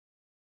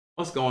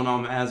What's going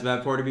on,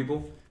 ASVAB party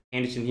people?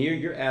 Anderson here,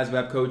 your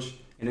ASVAB coach,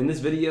 and in this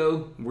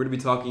video, we're going to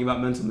be talking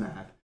about mental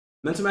math.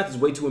 Mental math is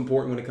way too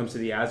important when it comes to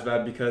the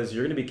ASVAB because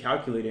you're going to be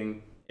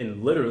calculating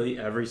in literally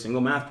every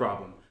single math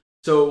problem.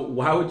 So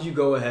why would you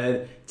go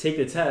ahead, take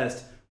the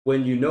test,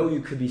 when you know you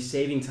could be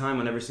saving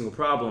time on every single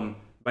problem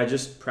by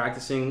just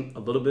practicing a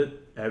little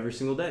bit every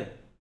single day?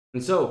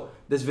 And so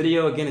this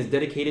video, again, is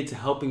dedicated to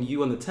helping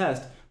you on the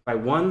test by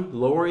one,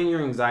 lowering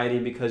your anxiety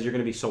because you're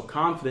going to be so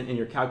confident in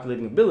your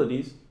calculating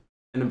abilities.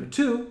 And number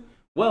two,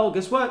 well,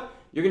 guess what?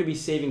 You're going to be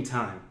saving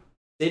time.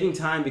 Saving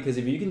time because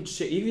if you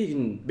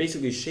can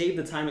basically shave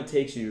the time it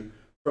takes you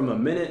from a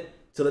minute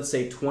to, let's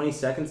say, 20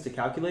 seconds to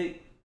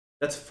calculate,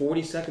 that's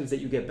 40 seconds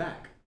that you get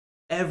back.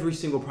 Every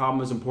single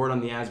problem is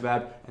important on the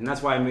ASVAB, and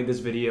that's why I made this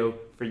video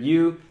for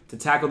you to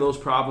tackle those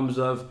problems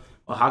of,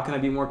 well, how can I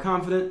be more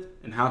confident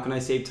and how can I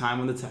save time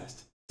on the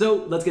test? So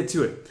let's get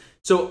to it.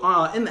 So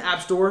in the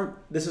App Store,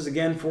 this is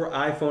again for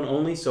iPhone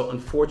only. So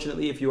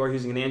unfortunately, if you are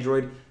using an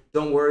Android,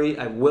 don't worry,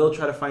 I will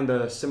try to find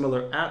a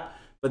similar app,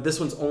 but this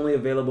one's only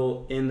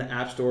available in the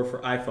App Store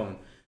for iPhone.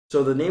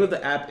 So the name of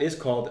the app is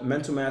called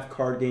Mental Math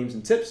Card Games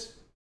and Tips.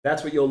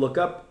 That's what you'll look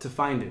up to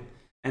find it.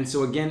 And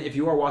so again, if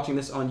you are watching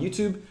this on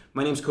YouTube,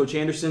 my name is Coach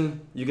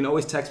Anderson. You can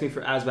always text me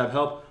for ASVAB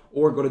help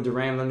or go to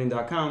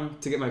duranlearning.com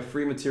to get my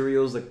free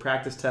materials like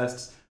practice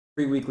tests,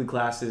 free weekly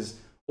classes,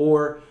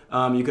 or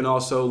you can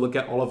also look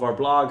at all of our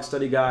blogs,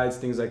 study guides,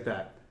 things like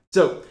that.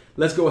 So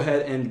let's go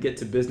ahead and get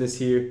to business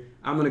here.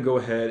 I'm going to go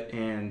ahead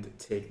and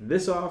take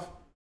this off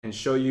and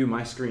show you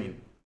my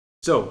screen.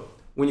 So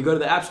when you go to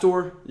the App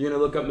Store, you're going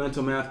to look up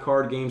Mental Math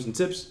Card Games and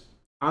Tips.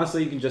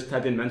 Honestly, you can just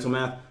type in Mental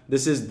Math.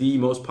 This is the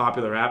most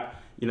popular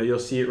app. You'll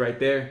see it right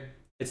there.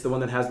 It's the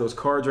one that has those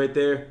cards right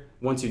there.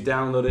 Once you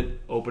download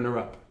it, open her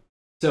up.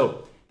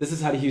 So this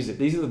is how to use it.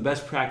 These are the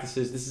best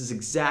practices. This is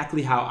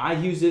exactly how I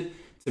use it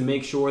to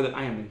make sure that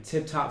I am in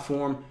tip-top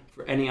form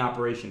for any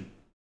operation.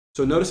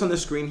 So notice on the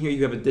screen here,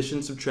 you have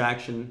addition,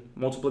 subtraction,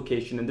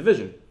 multiplication, and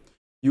division.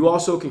 You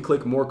also can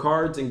click more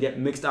cards and get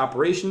mixed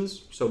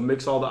operations. So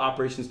mix all the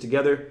operations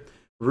together.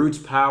 Roots,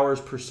 powers,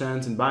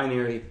 percents, and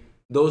binary.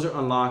 Those are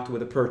unlocked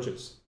with a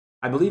purchase.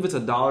 I believe it's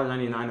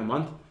 $1.99 a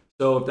month.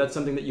 So if that's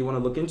something that you want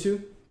to look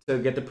into to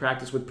get the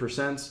practice with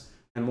percents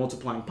and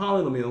multiplying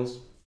polynomials,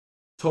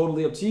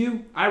 totally up to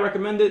you. I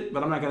recommend it,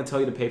 but I'm not going to tell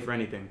you to pay for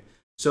anything.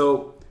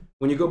 So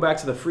when you go back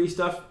to the free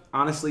stuff,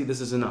 honestly,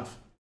 this is enough.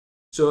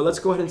 So let's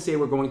go ahead and say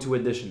we're going to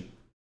addition.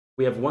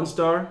 We have 1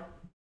 star,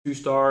 2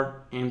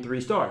 star, and 3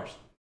 stars.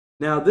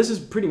 Now this is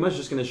pretty much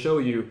just going to show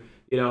you,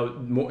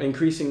 more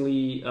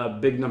increasingly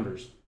big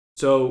numbers.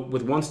 So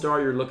with 1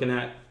 star, you're looking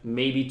at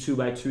maybe 2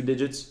 by 2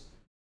 digits.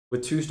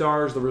 With 2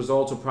 stars, the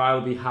results will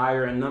probably be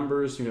higher in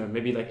numbers,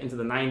 maybe like into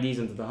the 90s,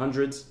 into the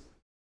hundreds.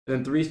 And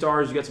then 3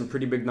 stars, you get some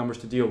pretty big numbers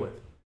to deal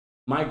with.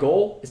 My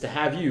goal is to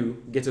have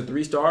you get to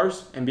 3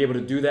 stars and be able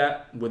to do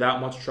that without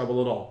much trouble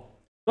at all.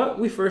 But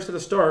we first have to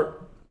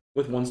start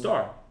with 1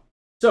 star.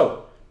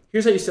 So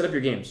here's how you set up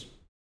your games.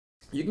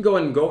 You can go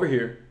ahead and go over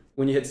here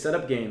when you hit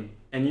setup game,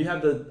 and you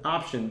have the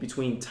option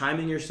between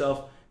timing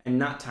yourself and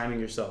not timing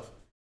yourself.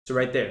 So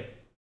right there,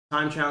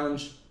 time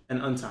challenge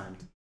and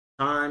untimed,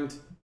 timed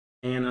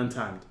and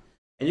untimed.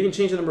 And you can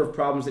change the number of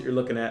problems that you're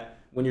looking at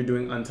when you're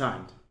doing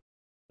untimed.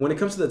 When it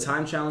comes to the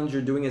time challenge,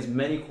 you're doing as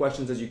many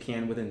questions as you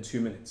can within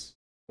 2 minutes,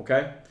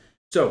 okay?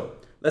 So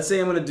let's say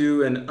I'm gonna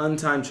do an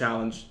untimed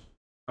challenge.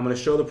 I'm gonna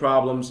show the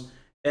problems,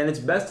 and it's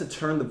best to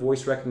turn the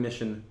voice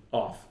recognition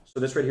off. So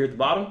this right here at the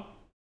bottom,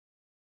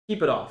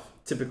 keep it off,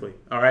 typically,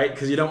 all right?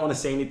 Because you don't want to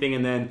say anything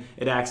and then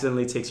it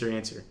accidentally takes your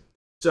answer.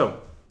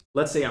 So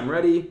let's say I'm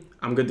ready,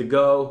 I'm good to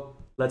go,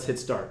 let's hit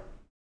start.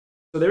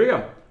 So there we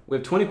go. We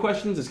have 20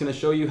 questions. It's going to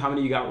show you how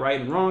many you got right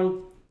and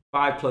wrong.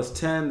 5 plus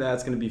 10,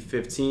 that's going to be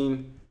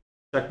 15.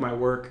 Check my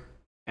work,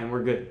 and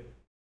we're good.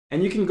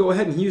 And you can go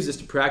ahead and use this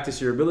to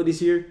practice your abilities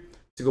here,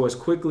 to go as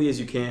quickly as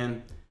you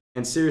can.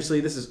 And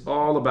seriously, this is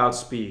all about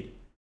speed.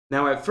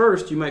 Now, at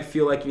first, you might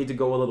feel like you need to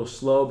go a little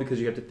slow because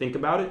you have to think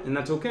about it, and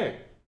that's okay.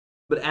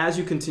 But as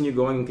you continue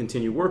going and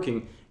continue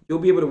working, you'll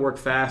be able to work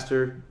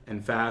faster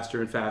and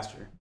faster and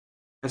faster.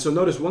 And so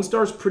notice 1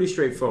 star is pretty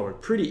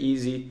straightforward, pretty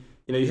easy.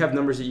 You have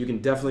numbers that you can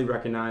definitely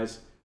recognize.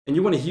 And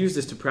you want to use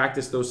this to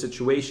practice those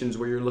situations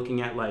where you're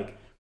looking at like,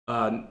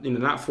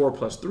 not 4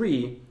 plus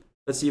 3.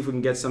 Let's see if we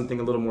can get something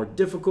a little more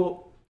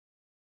difficult.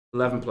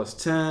 11 plus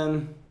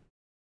 10,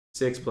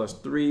 6 plus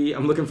 3.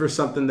 I'm looking for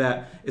something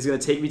that is going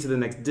to take me to the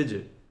next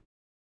digit.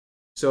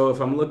 So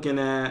if I'm looking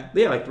at,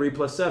 like 3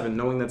 plus 7,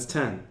 knowing that's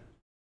 10.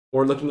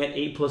 Or looking at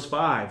 8 plus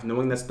 5,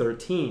 knowing that's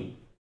 13.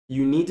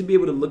 You need to be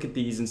able to look at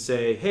these and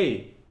say,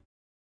 hey,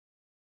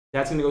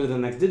 that's going to go to the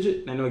next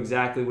digit, and I know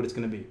exactly what it's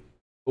going to be.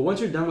 But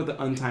once you're done with the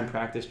untimed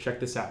practice, check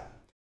this out.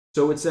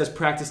 So it says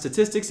practice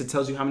statistics. It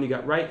tells you how many you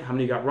got right, how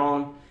many you got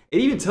wrong.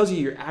 It even tells you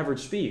your average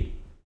speed,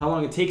 how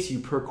long it takes you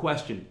per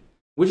question,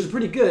 which is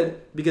pretty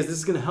good because this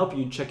is going to help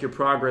you check your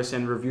progress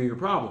and review your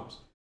problems.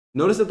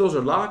 Notice that those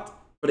are locked,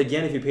 but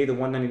again, if you pay the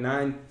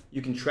 $1.99,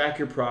 you can track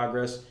your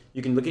progress.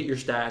 You can look at your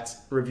stats,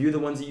 review the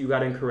ones that you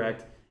got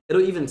incorrect.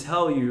 It'll even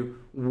tell you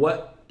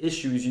what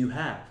issues you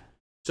have.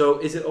 So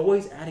is it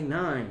always adding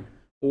 9?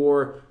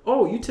 Or,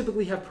 oh, you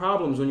typically have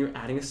problems when you're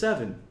adding a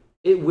 7.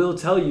 It will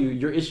tell you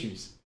your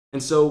issues.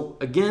 And so,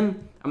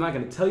 again, I'm not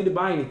going to tell you to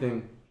buy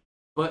anything,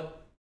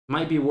 but it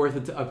might be worth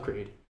it to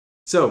upgrade.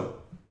 So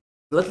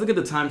let's look at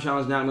the time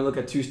challenge now. I'm going to look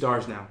at 2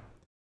 stars now.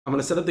 I'm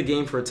going to set up the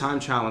game for a time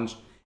challenge.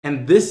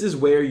 And this is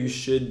where you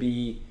should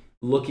be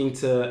looking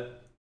to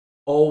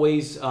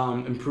always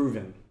improve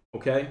in,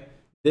 okay?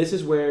 This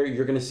is where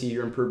you're going to see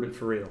your improvement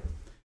for real.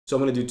 So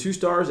I'm going to do 2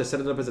 stars. I set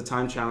it up as a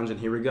time challenge, and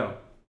here we go.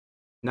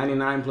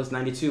 99 plus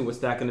 92, what's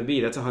that going to be?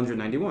 That's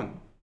 191.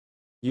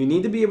 You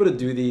need to be able to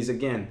do these,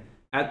 again,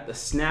 at the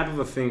snap of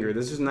a finger.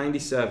 This is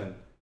 97.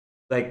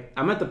 Like,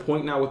 I'm at the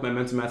point now with my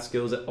mental math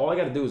skills that all I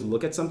got to do is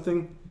look at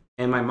something,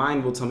 and my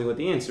mind will tell me what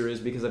the answer is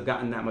because I've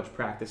gotten that much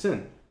practice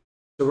in.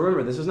 So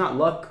remember, this is not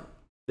luck.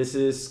 This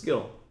is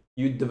skill.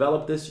 You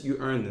develop this, you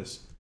earn this.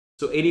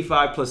 So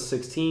 85 plus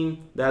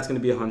 16, that's going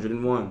to be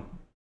 101.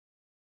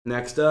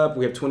 Next up,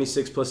 we have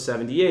 26 plus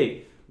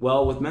 78.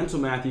 Well, with mental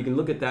math, you can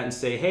look at that and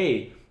say,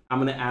 hey, I'm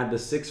going to add the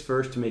 6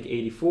 first to make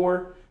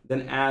 84,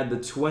 then add the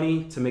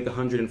 20 to make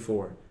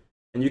 104.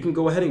 And you can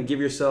go ahead and give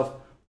yourself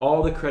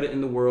all the credit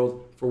in the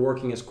world for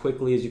working as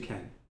quickly as you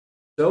can.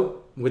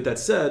 So with that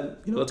said,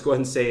 let's go ahead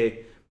and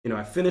say,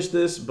 I finished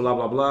this, blah,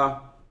 blah,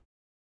 blah.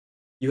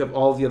 You have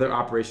all the other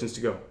operations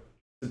to go.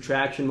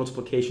 Subtraction,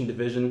 multiplication,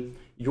 division.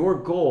 Your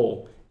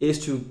goal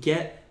is to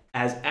get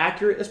as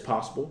accurate as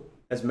possible,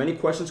 as many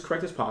questions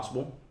correct as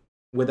possible,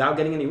 without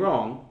getting any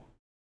wrong,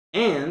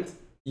 and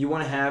you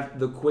want to have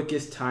the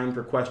quickest time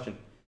per question.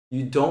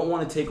 You don't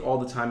want to take all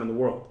the time in the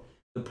world.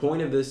 The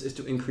point of this is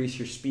to increase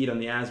your speed on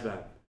the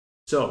ASVAB.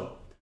 So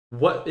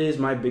what is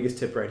my biggest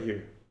tip right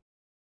here?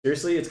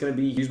 Seriously, it's going to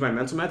be use my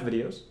mental math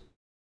videos.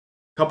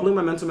 Coupling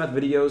my mental math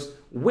videos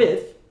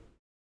with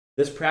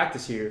this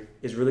practice here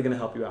is really going to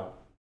help you out.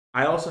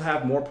 I also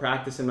have more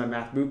practice in my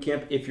math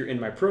bootcamp if you're in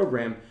my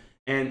program.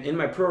 And in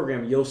my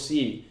program, you'll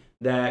see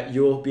that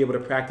you'll be able to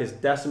practice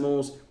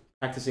decimals,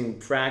 practicing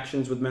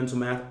fractions with mental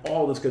math,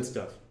 all this good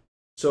stuff.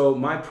 So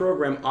my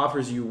program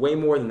offers you way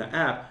more than the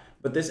app,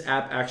 but this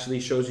app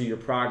actually shows you your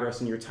progress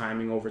and your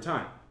timing over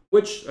time,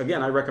 which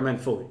again, I recommend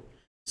fully.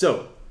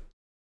 So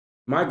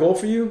my goal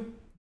for you,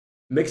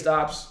 mixed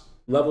ops,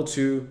 level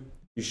 2,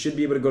 you should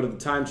be able to go to the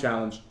time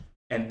challenge.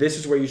 And this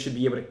is where you should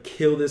be able to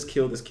kill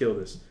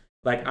this.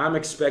 Like, I'm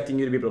expecting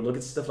you to be able to look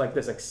at stuff like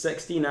this, like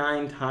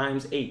 69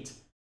 times 8.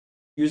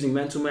 Using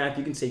mental math,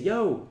 you can say,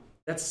 yo,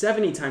 that's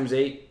 70 times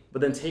 8,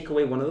 but then take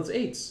away one of those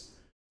 8s.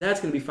 That's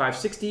going to be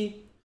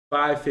 560,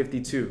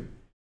 552.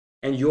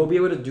 And you'll be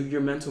able to do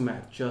your mental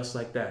math just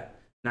like that.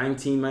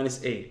 19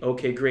 minus 8.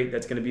 Okay, great.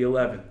 That's going to be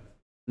 11.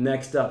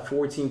 Next up,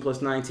 14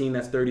 plus 19,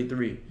 that's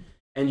 33.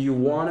 And you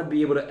want to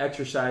be able to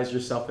exercise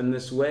yourself in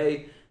this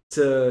way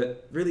to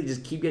really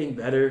just keep getting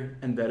better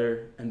and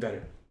better and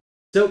better.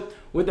 So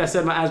with that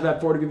said, my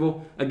ASVAB 40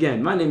 people,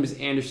 again, my name is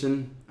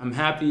Anderson. I'm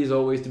happy as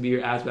always to be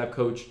your ASVAB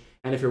coach.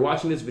 And if you're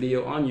watching this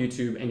video on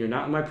YouTube and you're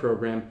not in my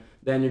program,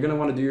 then you're going to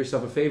want to do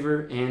yourself a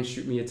favor and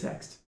shoot me a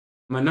text.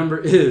 My number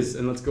is,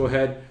 and let's go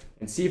ahead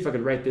and see if I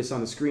can write this on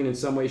the screen in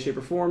some way, shape,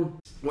 or form.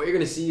 What you're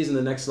going to see is in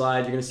the next slide,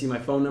 you're going to see my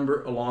phone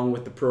number along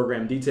with the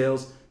program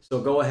details. So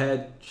go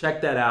ahead,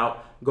 check that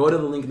out. Go to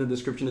the link in the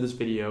description of this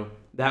video.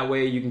 That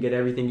way you can get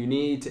everything you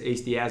need to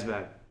ace the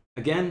ASVAB.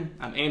 Again,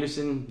 I'm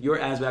Anderson, your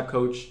ASVAB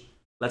coach.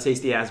 Let's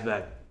ace the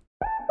ASVAB.